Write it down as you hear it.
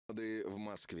моды в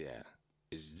Москве.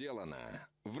 Сделано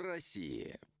в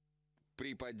России.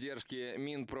 При поддержке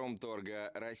Минпромторга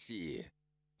России.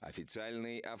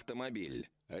 Официальный автомобиль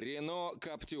Рено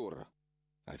Каптюр.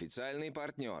 Официальный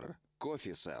партнер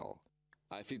Кофисел.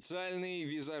 Официальный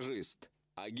визажист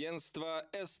агентство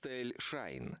Estelle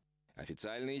Shine.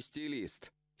 Официальный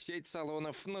стилист сеть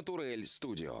салонов Натурель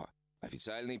Студио.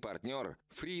 Официальный партнер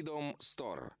Freedom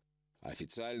Store.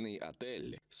 Официальный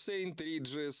отель Сейнт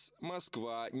Риджес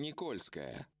Москва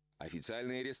Никольская.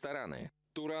 Официальные рестораны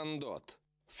Турандот,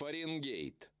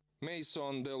 Фаренгейт,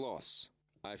 Мейсон де Лос.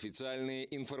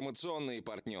 Официальные информационные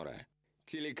партнеры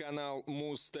телеканал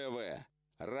Муз-ТВ,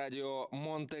 радио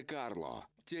Монте-Карло,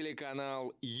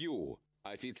 телеканал Ю,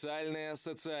 официальная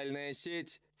социальная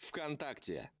сеть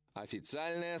ВКонтакте,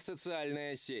 официальная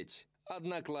социальная сеть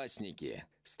Одноклассники,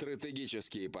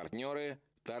 стратегические партнеры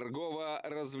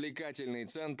торгово-развлекательный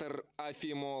центр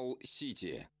Афимол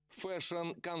Сити,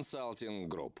 Fashion Consulting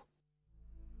Group.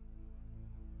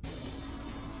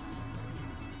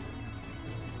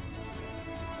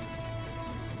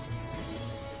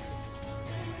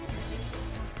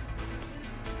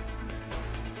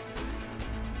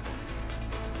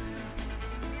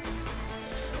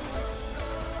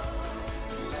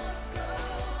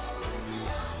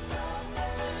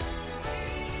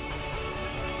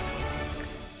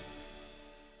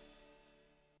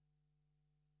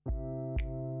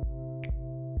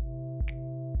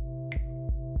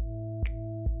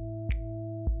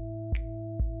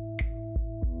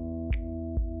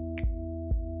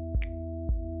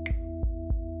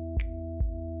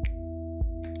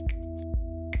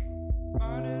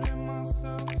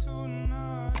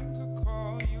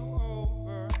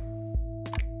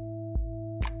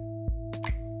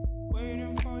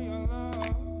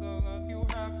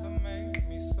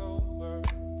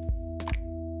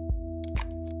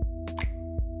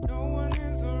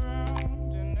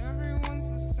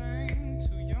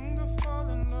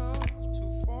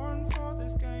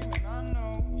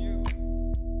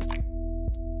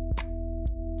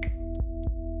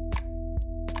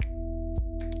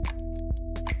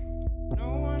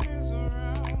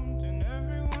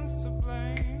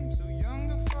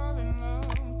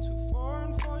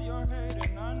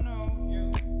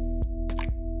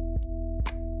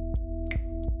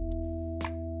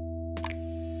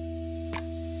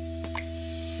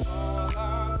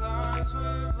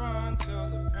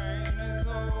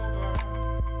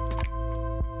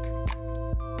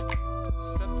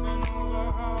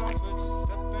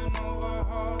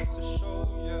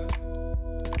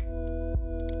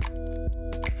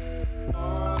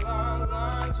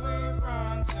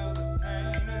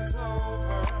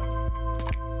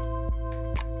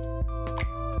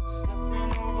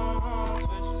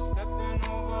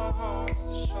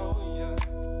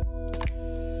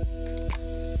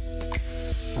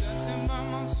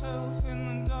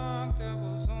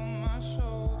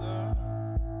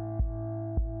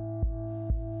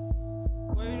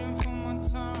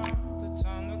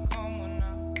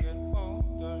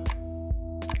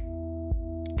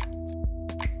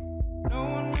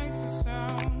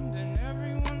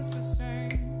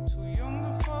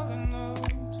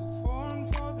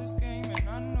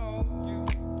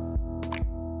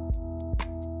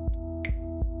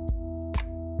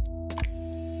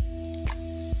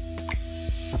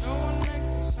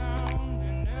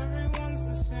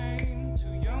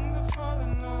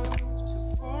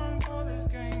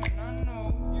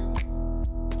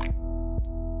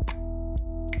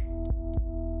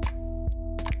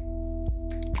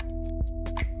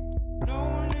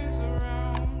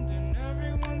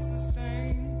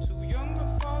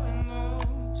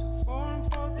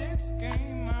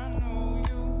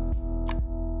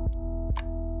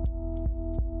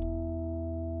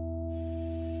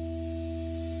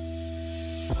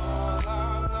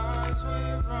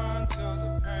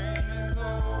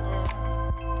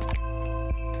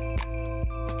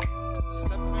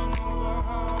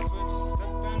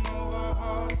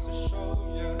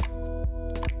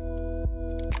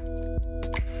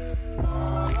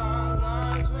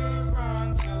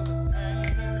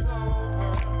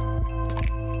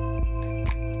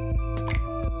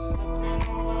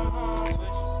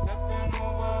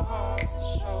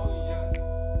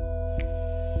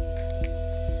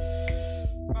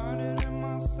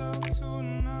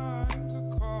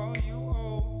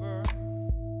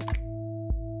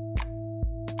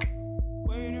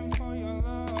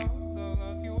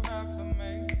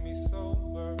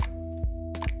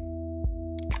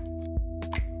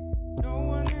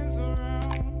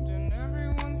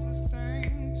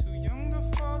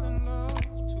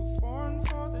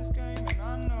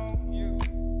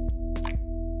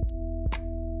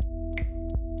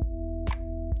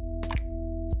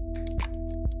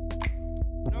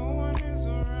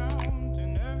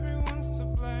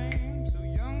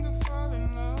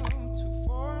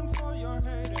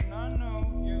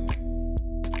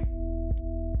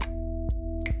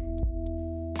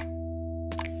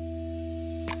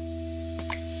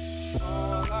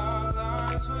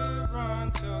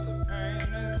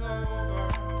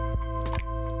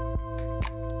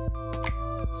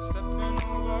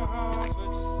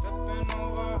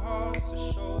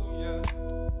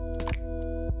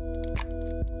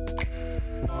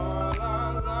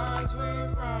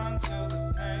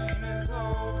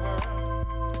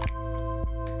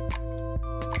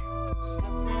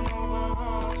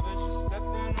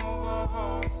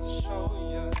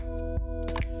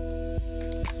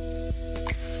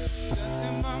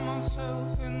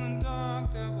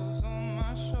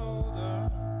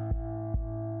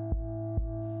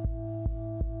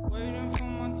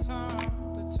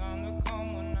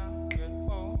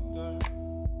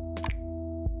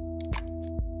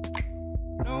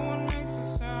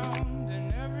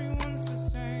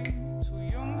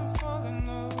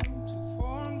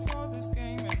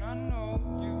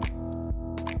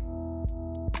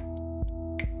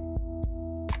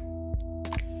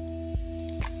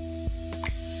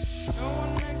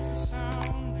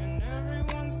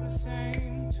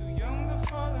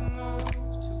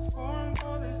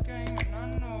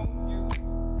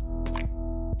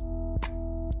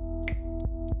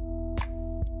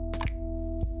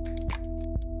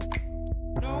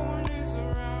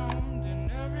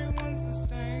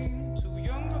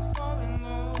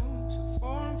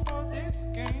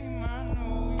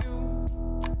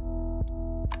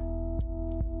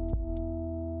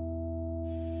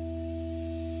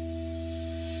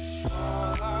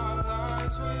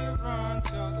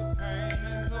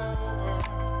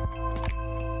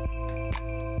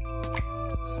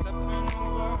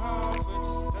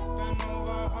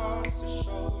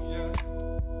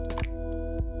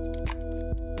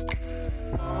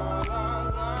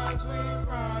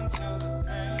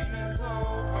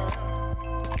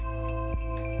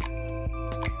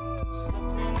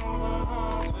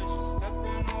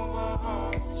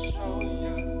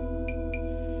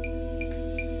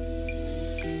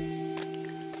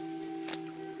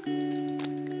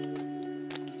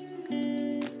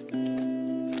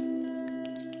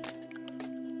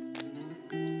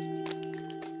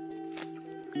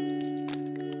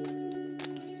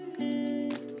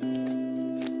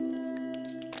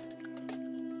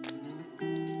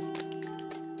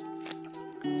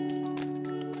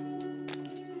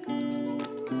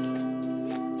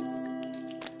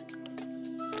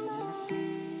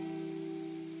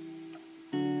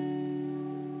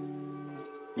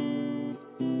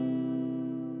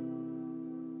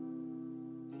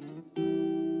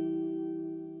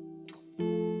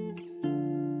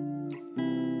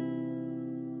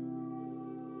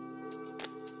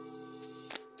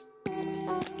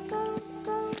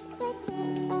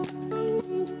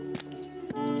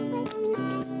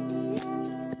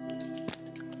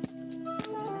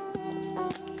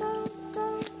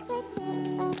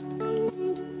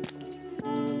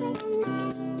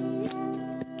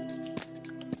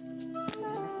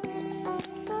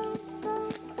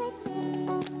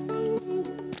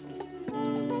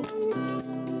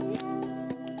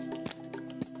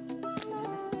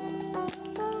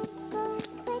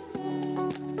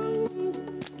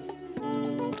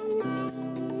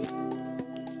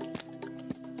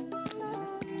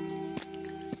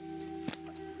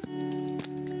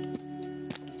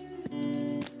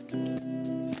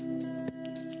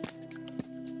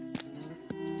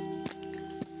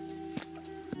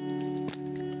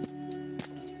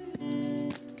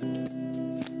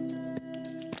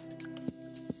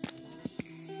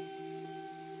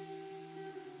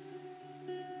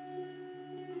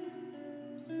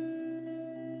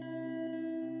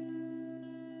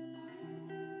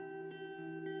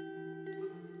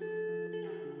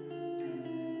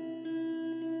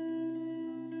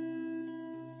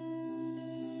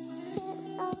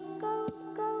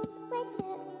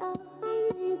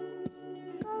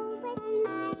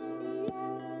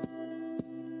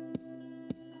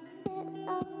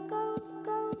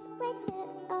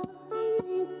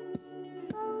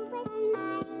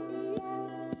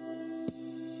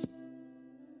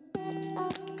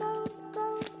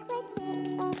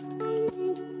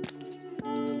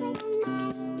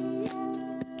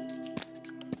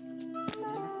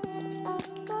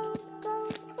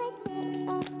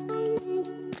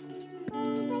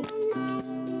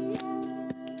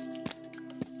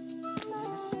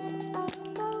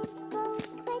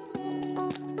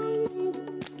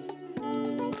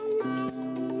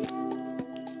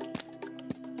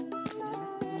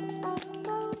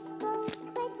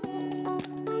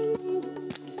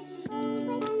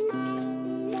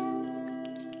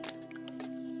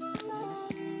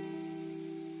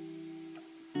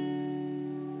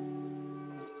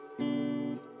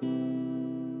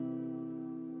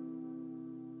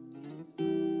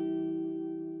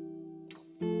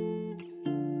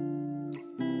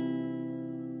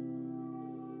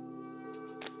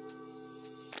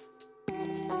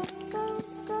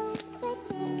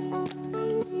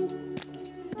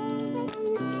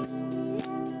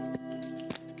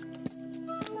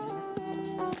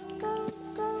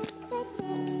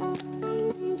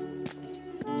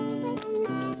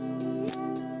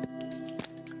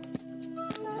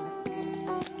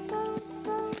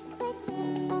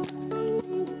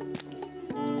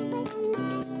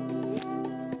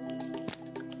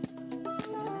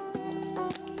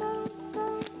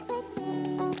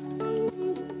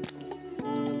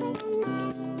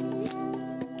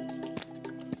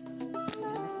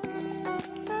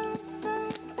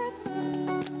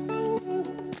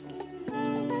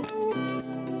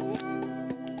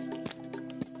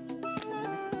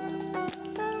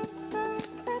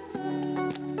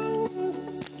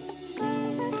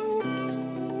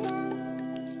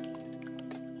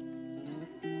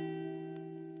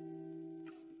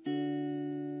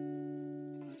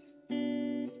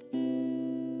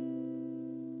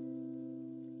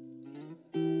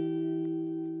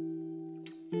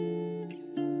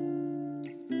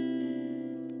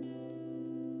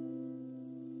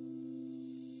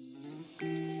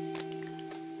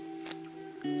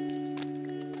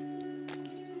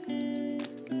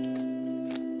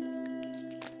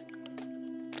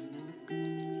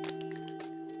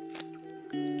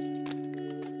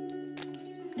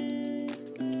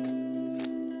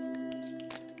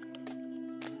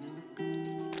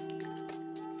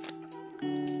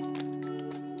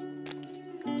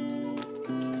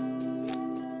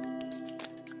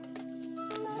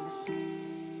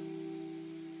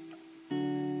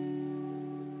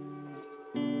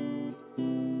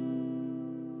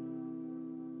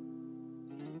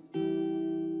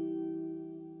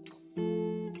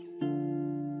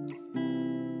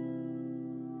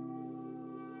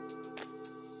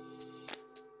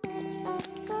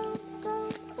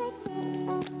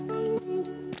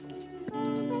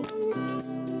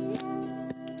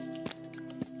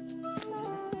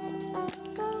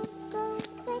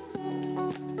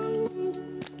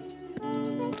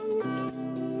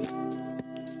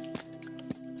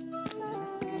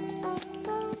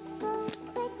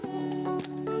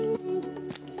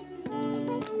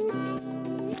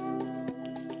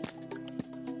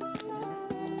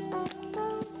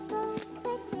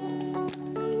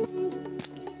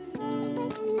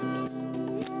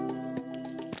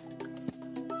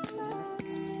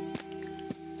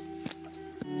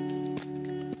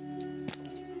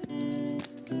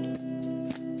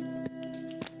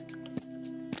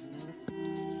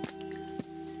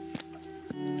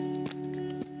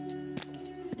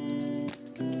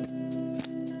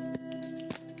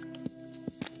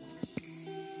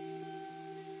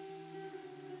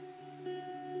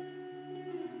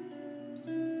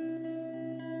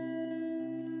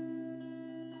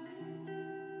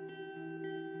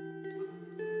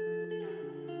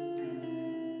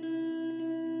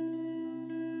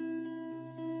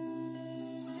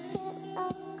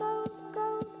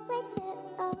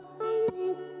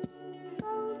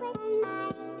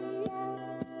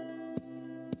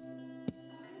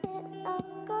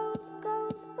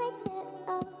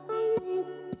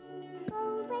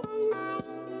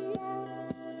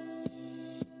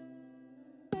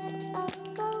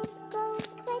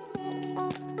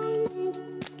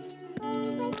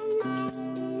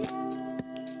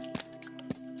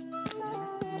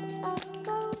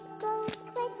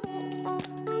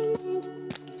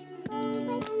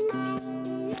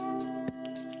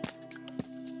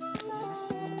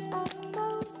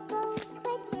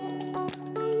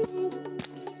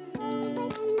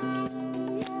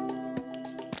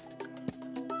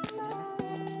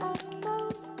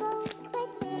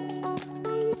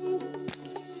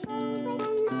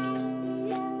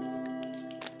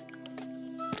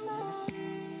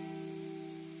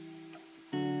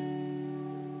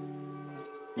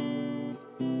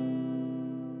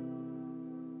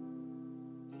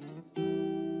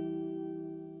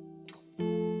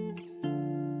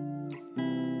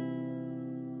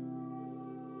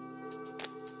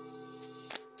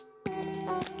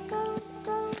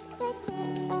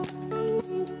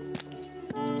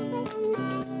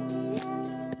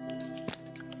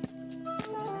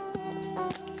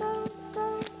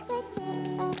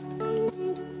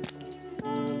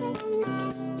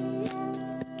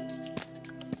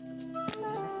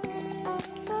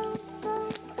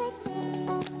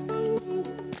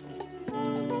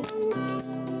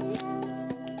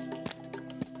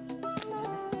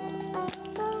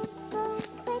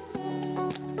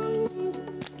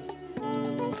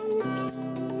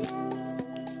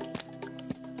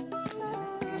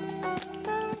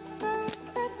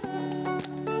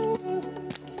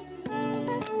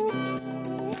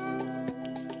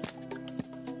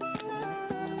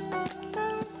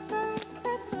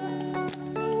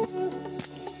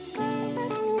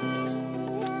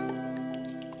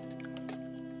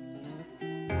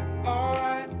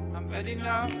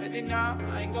 ready now.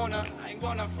 I ain't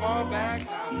gonna fall back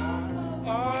now, no.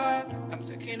 Alright, I'm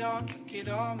take it on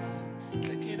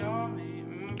me,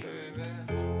 baby.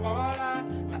 All I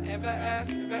ever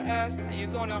ask, are you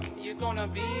gonna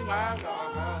be my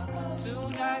lover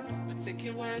tonight? But take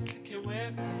it with me.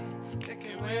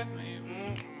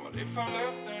 What if I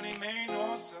left and it made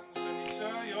no sense? And you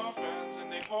tell your friends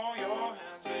and they hold your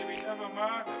hands, baby. Never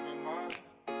mind.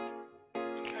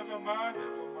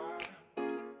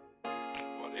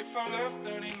 What if I left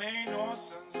and it made no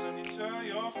sense? And you tell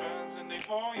your friends and they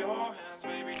hold your hands,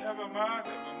 baby. Never mind.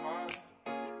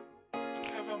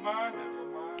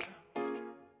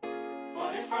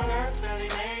 What if I left and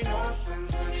it made no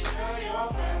sense? And you tell your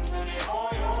friends and they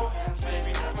hold your hands,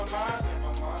 baby. Never mind.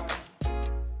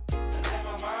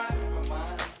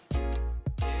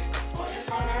 What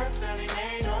if I left and it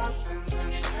made no sense?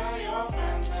 And you tell your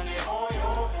friends and they hold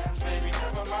your hands, baby.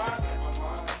 Never mind.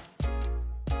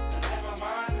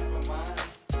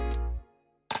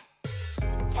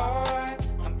 Alright,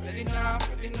 I'm ready now.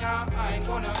 I ain't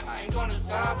gonna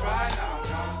stop right now,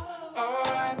 no.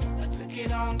 Alright, take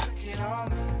it on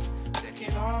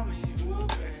me, ooh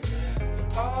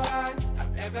baby. Alright,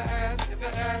 I've ever asked, do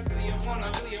you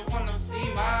wanna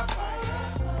see my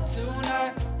fire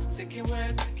tonight? Take it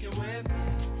with me, ooh baby.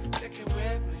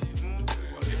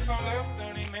 What if I left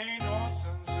and it made no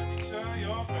sense? And you tell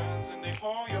your friends and they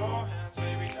hold your hands,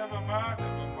 baby. Never mind.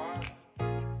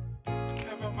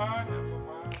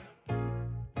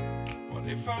 What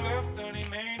if I left and it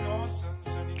made no sense?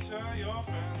 And you tell your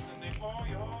friends and they hold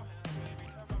your hands, baby.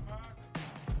 Never mind.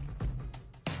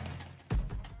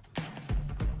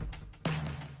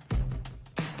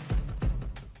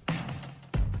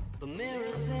 The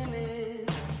mirror's image,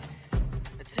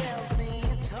 it tells me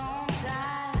it's home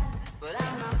time, but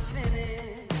I'm not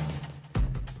finished,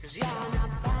 'cause you're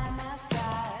not by my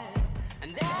side.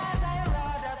 And as I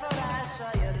arrived, I thought I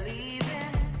saw you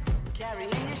leaving,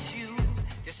 carrying your shoes.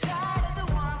 Decided that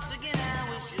once again I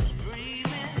was just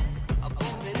dreaming of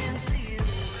bumping into you.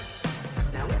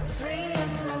 Now it's 3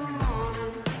 in the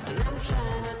morning, and I'm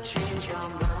trying to change your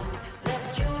mind.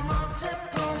 Left you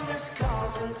multiple missed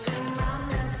calls into my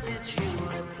message you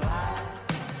replied.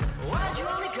 Why'd you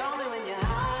only call me when you're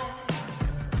high?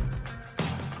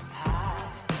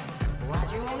 Why'd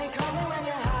you only call me when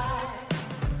you're high?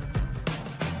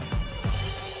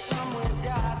 Somewhere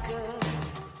darker,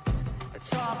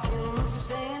 talking the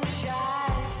same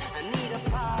shite. I need a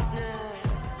partner.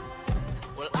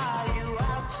 Well, are you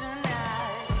out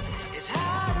tonight? It's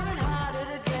harder and harder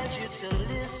to get you to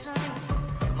listen.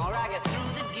 More I get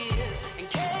through the gears,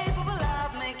 incapable of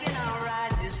making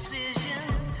alright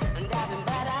decisions and having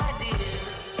bad ideas.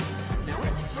 Now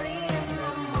it's 3 in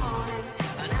the morning,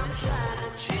 and I'm trying to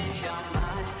change your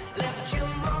mind. Left you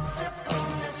multiple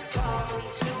missed calls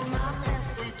until my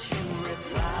message you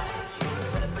replied.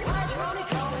 Why'd you only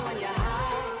call me when you're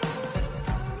high?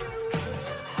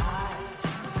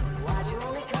 Why'd you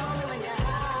only call me when you're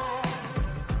high?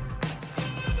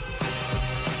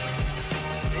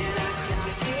 And I can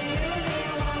see you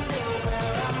wonder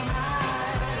where I'm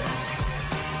at.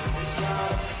 It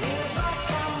sort of feels like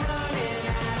I'm running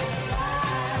out of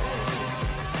time.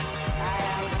 I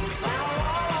haven't found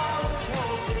what I was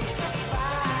hoping to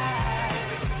find.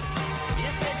 You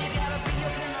said you gotta be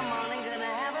up in the morning,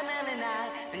 gonna have an early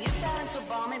night, and you're starting to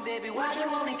bore me, baby. Why'd you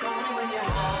only call me